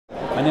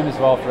My name is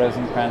Rolf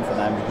Rosenkranz and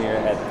I'm here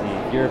at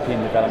the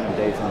European Development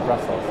Days in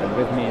Brussels. And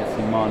with me is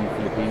Simone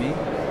Filippini,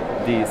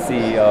 the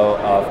CEO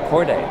of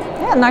Cordaid.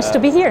 Yeah, nice to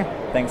be here.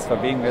 Thanks for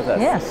being with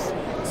us. Yes.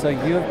 So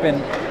you've been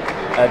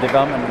a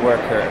development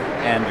worker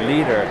and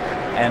leader,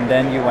 and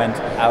then you went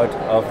out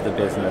of the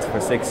business for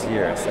 6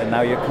 years, and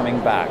now you're coming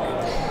back.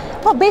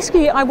 Well,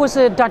 basically I was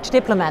a Dutch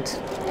diplomat,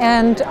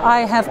 and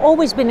I have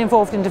always been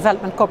involved in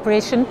development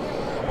cooperation.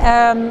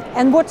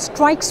 And what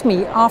strikes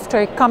me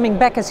after coming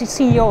back as the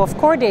CEO of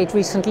Cordaid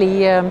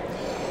recently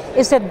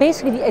is that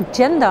basically the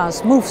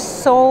agendas move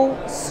so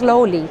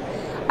slowly.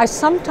 I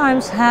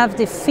sometimes have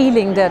the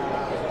feeling that,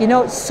 you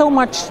know, so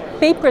much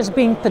paper is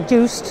being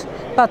produced,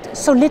 but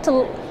so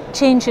little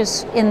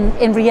changes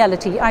in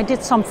reality. I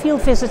did some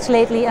field visits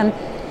lately, and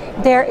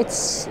there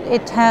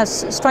it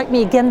has struck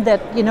me again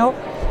that, you know,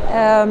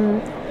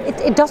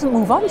 it doesn't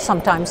move on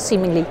sometimes,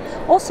 seemingly.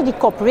 Also the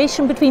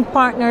cooperation between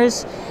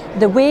partners,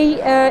 the way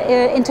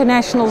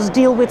internationals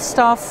deal with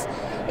stuff,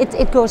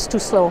 it goes too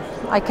slow.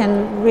 I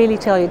can really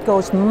tell you, it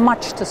goes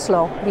much too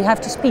slow. We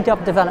have to speed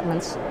up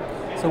developments.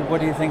 So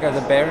what do you think are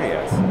the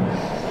barriers?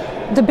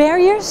 The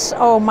barriers?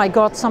 Oh my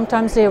God,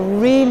 sometimes they're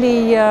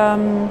really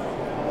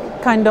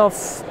kind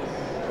of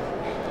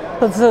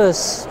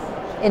perverse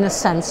in a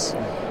sense.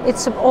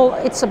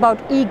 It's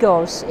about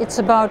egos, it's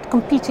about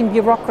competing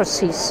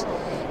bureaucracies,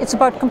 it's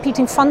about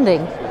competing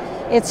funding,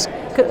 it's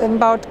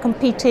about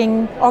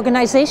competing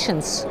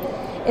organizations,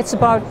 it's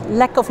about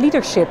lack of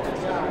leadership,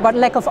 about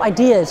lack of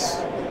ideas,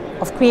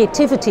 of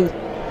creativity,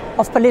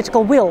 of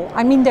political will.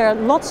 I mean, there are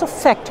lots of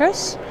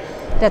factors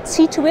that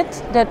see to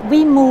it that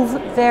we move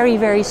very,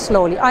 very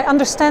slowly. I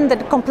understand that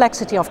the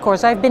complexity, of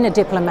course. I've been a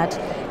diplomat.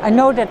 I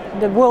know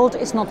that the world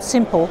is not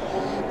simple,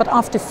 but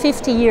after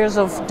 50 years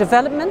of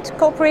development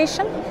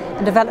cooperation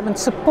and development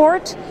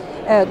support,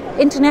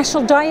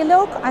 international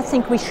dialogue, I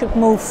think we should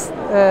move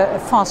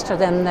faster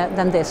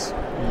than this.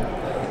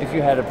 If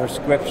you had a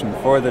prescription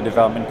for the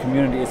development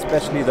community,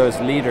 especially those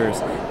leaders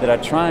that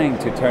are trying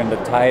to turn the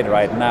tide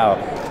right now,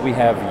 we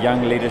have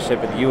young leadership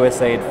at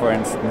USAID, for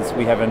instance.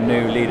 We have a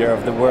new leader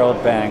of the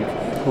World Bank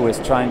who is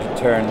trying to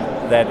turn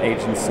that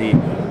agency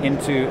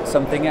into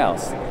something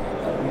else.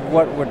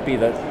 What would be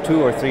the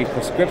 2 or 3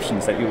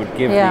 prescriptions that you would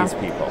give these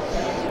people?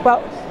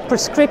 Well,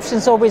 prescription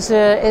is always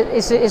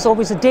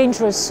a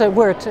dangerous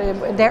word.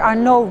 There are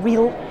no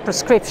real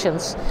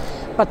prescriptions.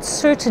 But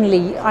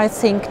certainly, I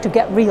think to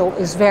get real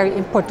is very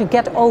important, to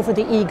get over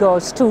the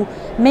egos, to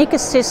make a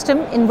system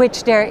in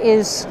which there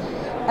is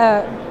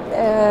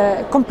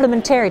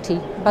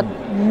complementarity, but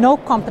no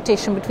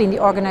competition between the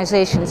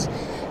organizations.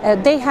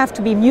 They have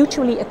to be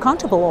mutually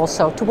accountable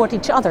also toward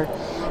each other.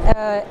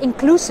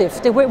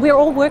 Inclusive, we're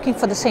all working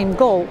for the same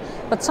goal,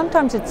 but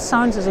sometimes it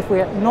sounds as if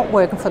we're not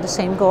working for the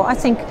same goal. I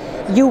think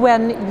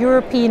UN,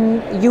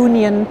 European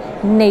Union,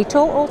 NATO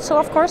also,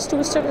 of course, to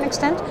a certain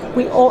extent.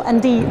 We all,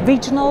 and the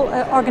regional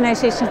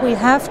organizations, we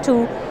have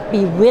to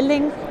be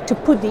willing to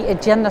put the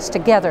agendas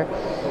together.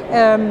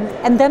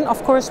 And then,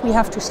 of course, we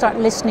have to start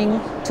listening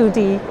to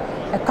the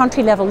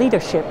country level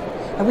leadership.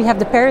 And we have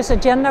the Paris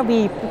Agenda.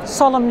 We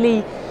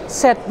solemnly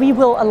said we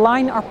will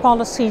align our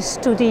policies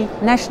to the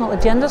national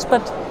agendas,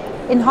 but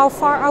in how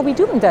far are we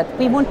doing that?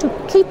 We want to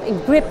keep a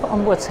grip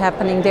on what's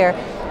happening there,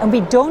 and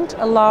we don't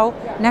allow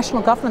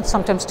national governments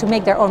sometimes to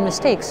make their own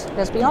mistakes.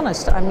 Let's be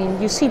honest. I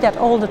mean, you see that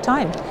all the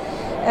time.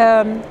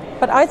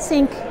 But I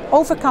think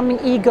overcoming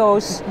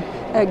egos,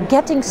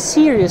 getting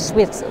serious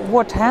with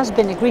what has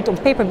been agreed on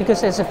paper,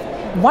 because there's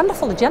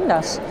wonderful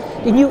agendas.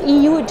 The new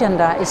EU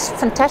agenda is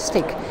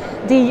fantastic.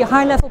 The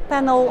high-level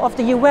panel of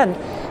the UN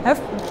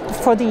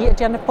for the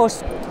agenda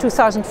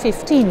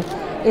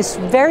post-2015 is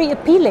very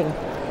appealing.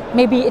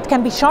 Maybe it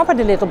can be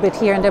sharpened a little bit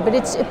here and there, but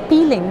it's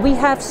appealing. We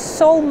have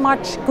so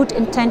much good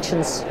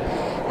intentions.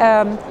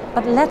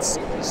 But let's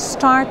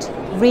start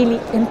really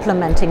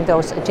implementing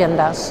those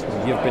agendas.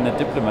 You've been a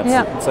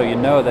diplomat, so you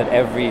know that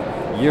every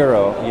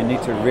euro you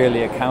need to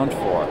really account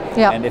for.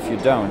 And if you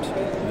don't,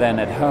 then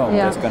at home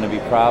there's going to be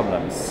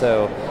problems.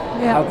 So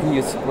how can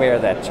you square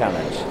that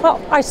challenge?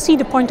 Well, I see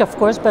the point, of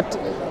course, but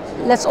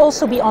let's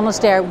also be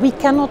honest there. We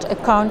cannot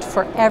account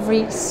for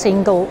every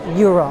single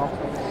euro.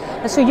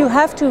 So you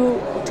have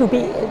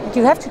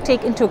to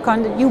take into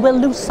account that you will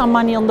lose some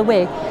money on the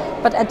way.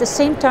 But at the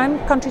same time,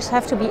 countries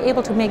have to be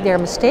able to make their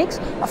mistakes.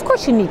 Of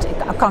course you need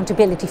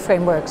accountability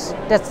frameworks,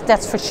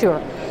 that's for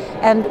sure.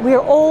 And we're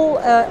all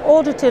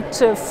audited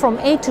from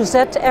A to Z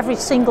every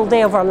single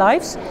day of our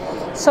lives.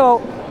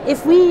 So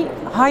if we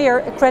hire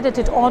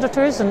accredited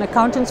auditors and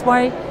accountants,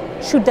 why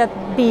should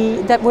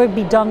that work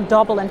be done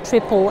double and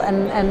triple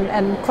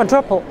and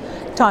quadruple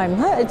time?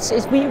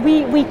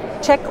 We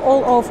check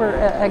all over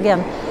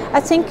again. I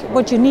think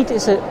what you need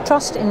is a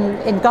trust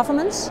in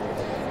governments,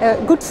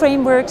 good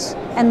frameworks,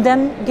 and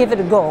then give it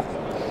a go.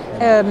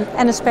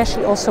 And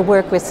especially also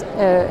work with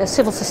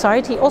civil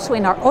society, also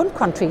in our own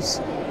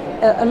countries.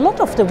 A lot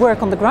of the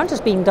work on the ground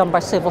is being done by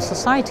civil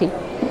society.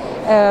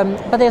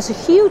 But there's a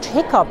huge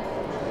hiccup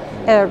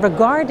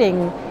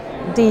regarding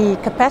the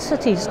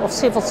capacities of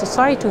civil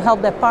society to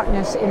help their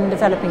partners in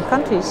developing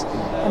countries.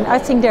 And I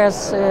think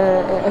there's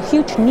a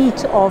huge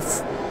need of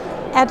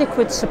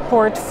adequate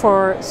support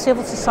for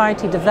civil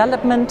society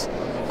development,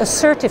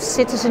 assertive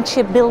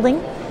citizenship building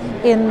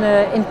in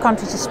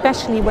countries,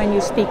 especially when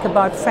you speak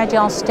about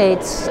fragile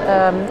states,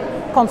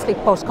 conflict,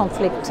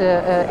 post-conflict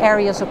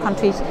areas or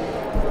countries.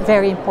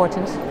 Very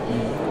important.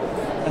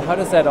 And how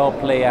does that all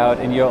play out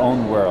in your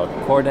own world?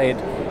 Cordaid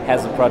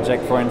has a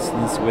project, for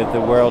instance, with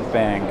the World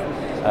Bank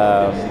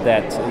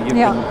that you've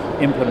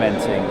been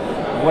implementing.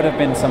 What have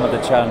been some of the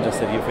challenges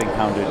that you've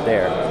encountered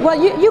there?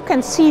 Well, you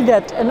can see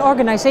that an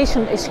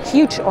organization is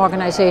huge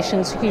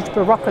organizations, huge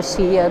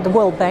bureaucracy, the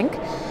World Bank,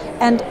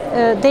 and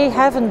they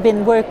haven't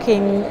been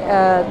working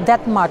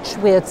that much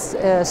with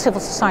civil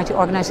society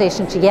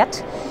organizations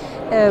yet.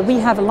 We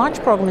have a large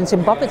program in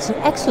Zimbabwe. It's an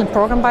excellent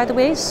program, by the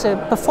way. It's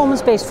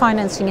performance-based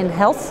financing in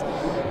health,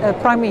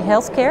 primary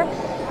health care.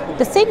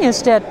 The thing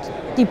is that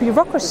the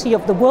bureaucracy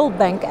of the World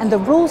Bank and the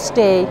rules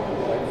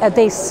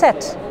they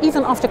set,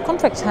 even after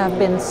contracts have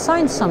been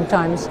signed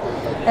sometimes,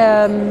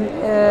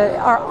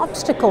 are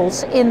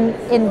obstacles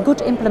in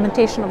good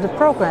implementation of the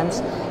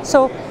programs.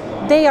 So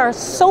they are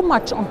so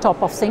much on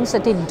top of things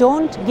that they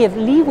don't give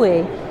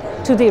leeway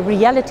to the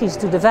realities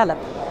to develop.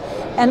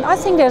 And I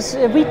think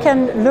we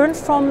can learn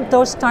from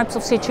those types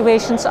of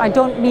situations. I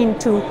don't mean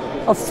to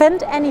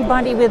offend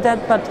anybody with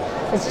that, but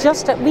it's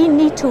just that we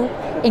need to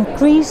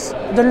increase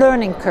the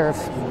learning curve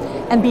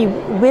and be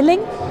willing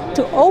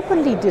to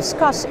openly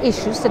discuss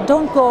issues that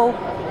don't go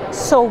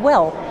so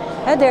well.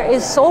 There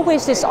is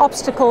always this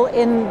obstacle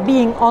in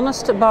being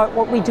honest about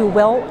what we do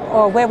well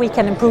or where we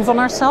can improve on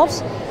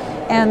ourselves.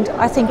 And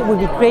I think it would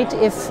be great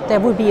if there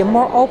would be a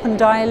more open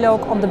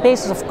dialogue on the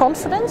basis of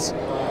confidence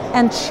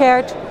and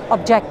shared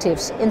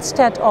objectives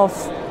instead of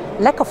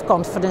lack of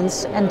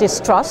confidence and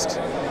distrust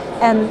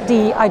and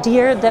the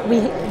idea that we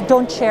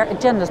don't share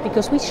agendas,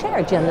 because we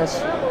share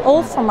agendas,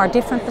 all from our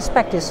different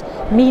perspectives.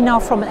 Me now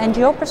from an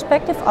NGO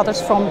perspective,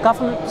 others from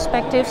government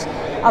perspectives,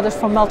 others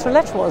from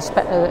multilateral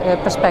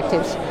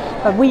perspectives.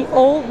 But we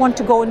all want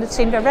to go in the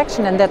same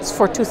direction, and that's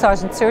for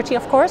 2030,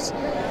 of course,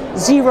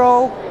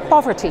 zero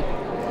poverty.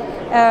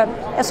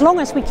 As long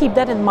as we keep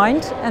that in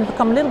mind and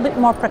become a little bit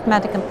more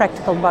pragmatic and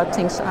practical about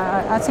things,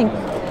 I think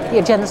the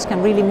agendas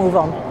can really move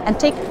on and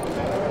take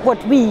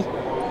what we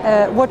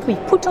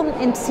put on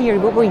in theory,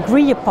 what we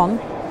agree upon,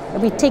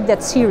 that we take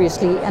that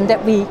seriously and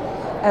that we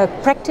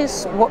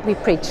practice what we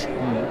preach.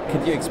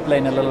 Could you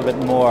explain a little bit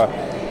more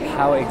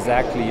how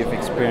exactly you've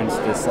experienced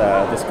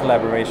this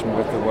collaboration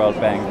with the World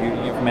Bank?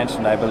 You've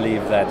mentioned, I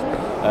believe,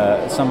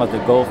 that some of the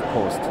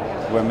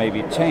goalposts were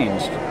maybe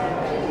changed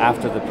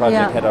after the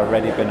project had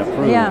already been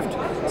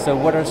approved. So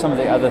what are some of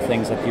the other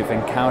things that you've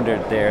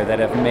encountered there that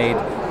have made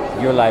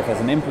your life as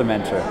an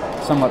implementer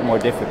somewhat more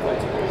difficult?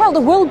 Well,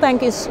 the World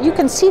Bank is, you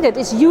can see that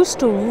it's used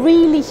to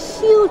really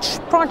huge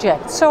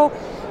projects. So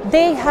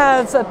they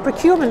have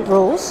procurement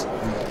rules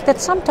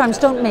that sometimes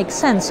don't make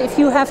sense. If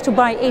you have to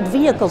buy 8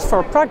 vehicles for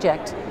a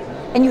project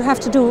and you have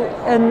to do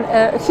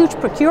a huge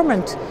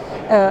procurement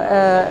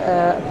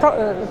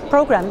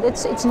program,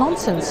 it's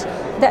nonsense.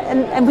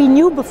 And we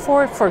knew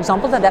before, for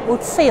example, that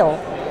would fail.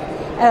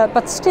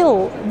 But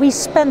still, we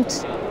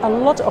spent a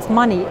lot of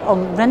money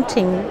on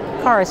renting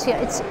cars.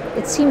 Yeah,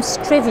 it seems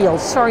trivial,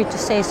 sorry to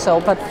say so,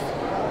 but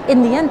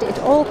in the end it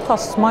all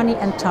costs money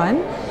and time.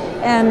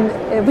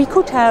 And we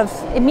could have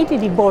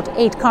immediately bought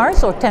 8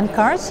 cars or 10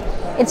 cars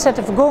instead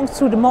of going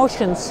through the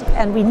motions,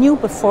 and we knew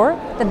before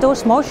that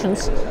those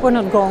motions were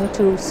not going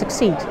to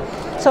succeed.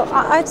 So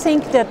I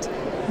think that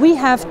we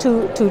have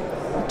to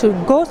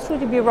go through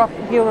the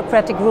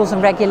bureaucratic rules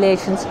and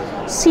regulations,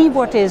 see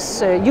what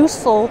is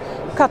useful,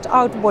 cut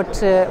out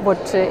what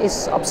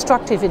is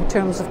obstructive in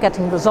terms of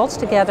getting results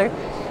together,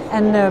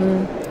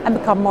 and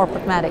become more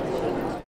pragmatic.